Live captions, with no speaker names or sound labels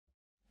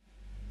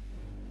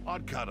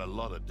I'd cut a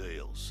lot of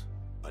deals,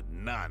 but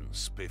none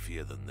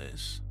spiffier than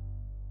this.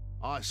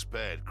 I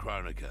spared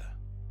Kronika,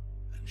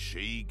 and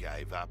she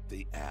gave up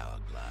the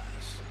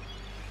hourglass.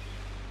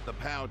 The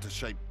power to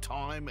shape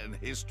time and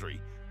history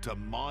to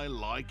my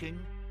liking?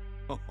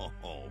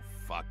 Oh,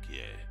 fuck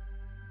yeah.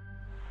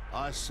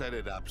 I set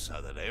it up so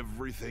that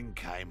everything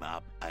came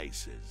up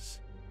aces.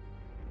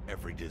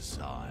 Every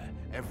desire,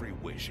 every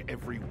wish,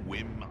 every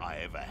whim I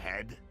ever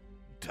had,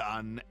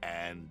 done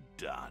and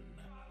done.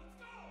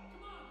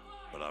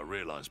 But I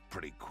realized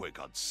pretty quick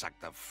I'd suck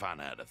the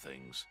fun out of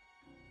things.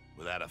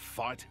 Without a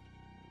fight,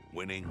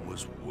 winning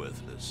was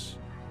worthless.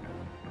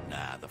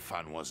 Nah, the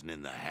fun wasn't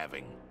in the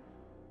having.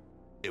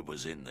 It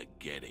was in the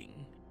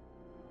getting.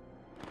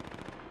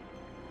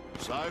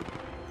 So,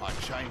 I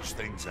changed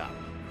things up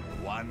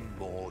one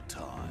more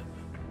time.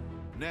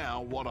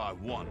 Now, what I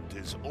want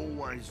is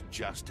always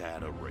just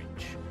out of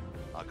reach.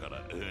 I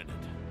gotta earn it.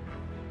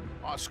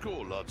 I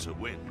score lots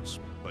of wins,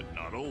 but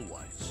not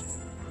always.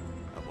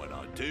 And when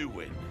I do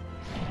win,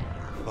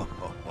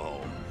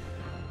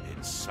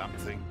 it's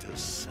something to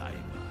savor.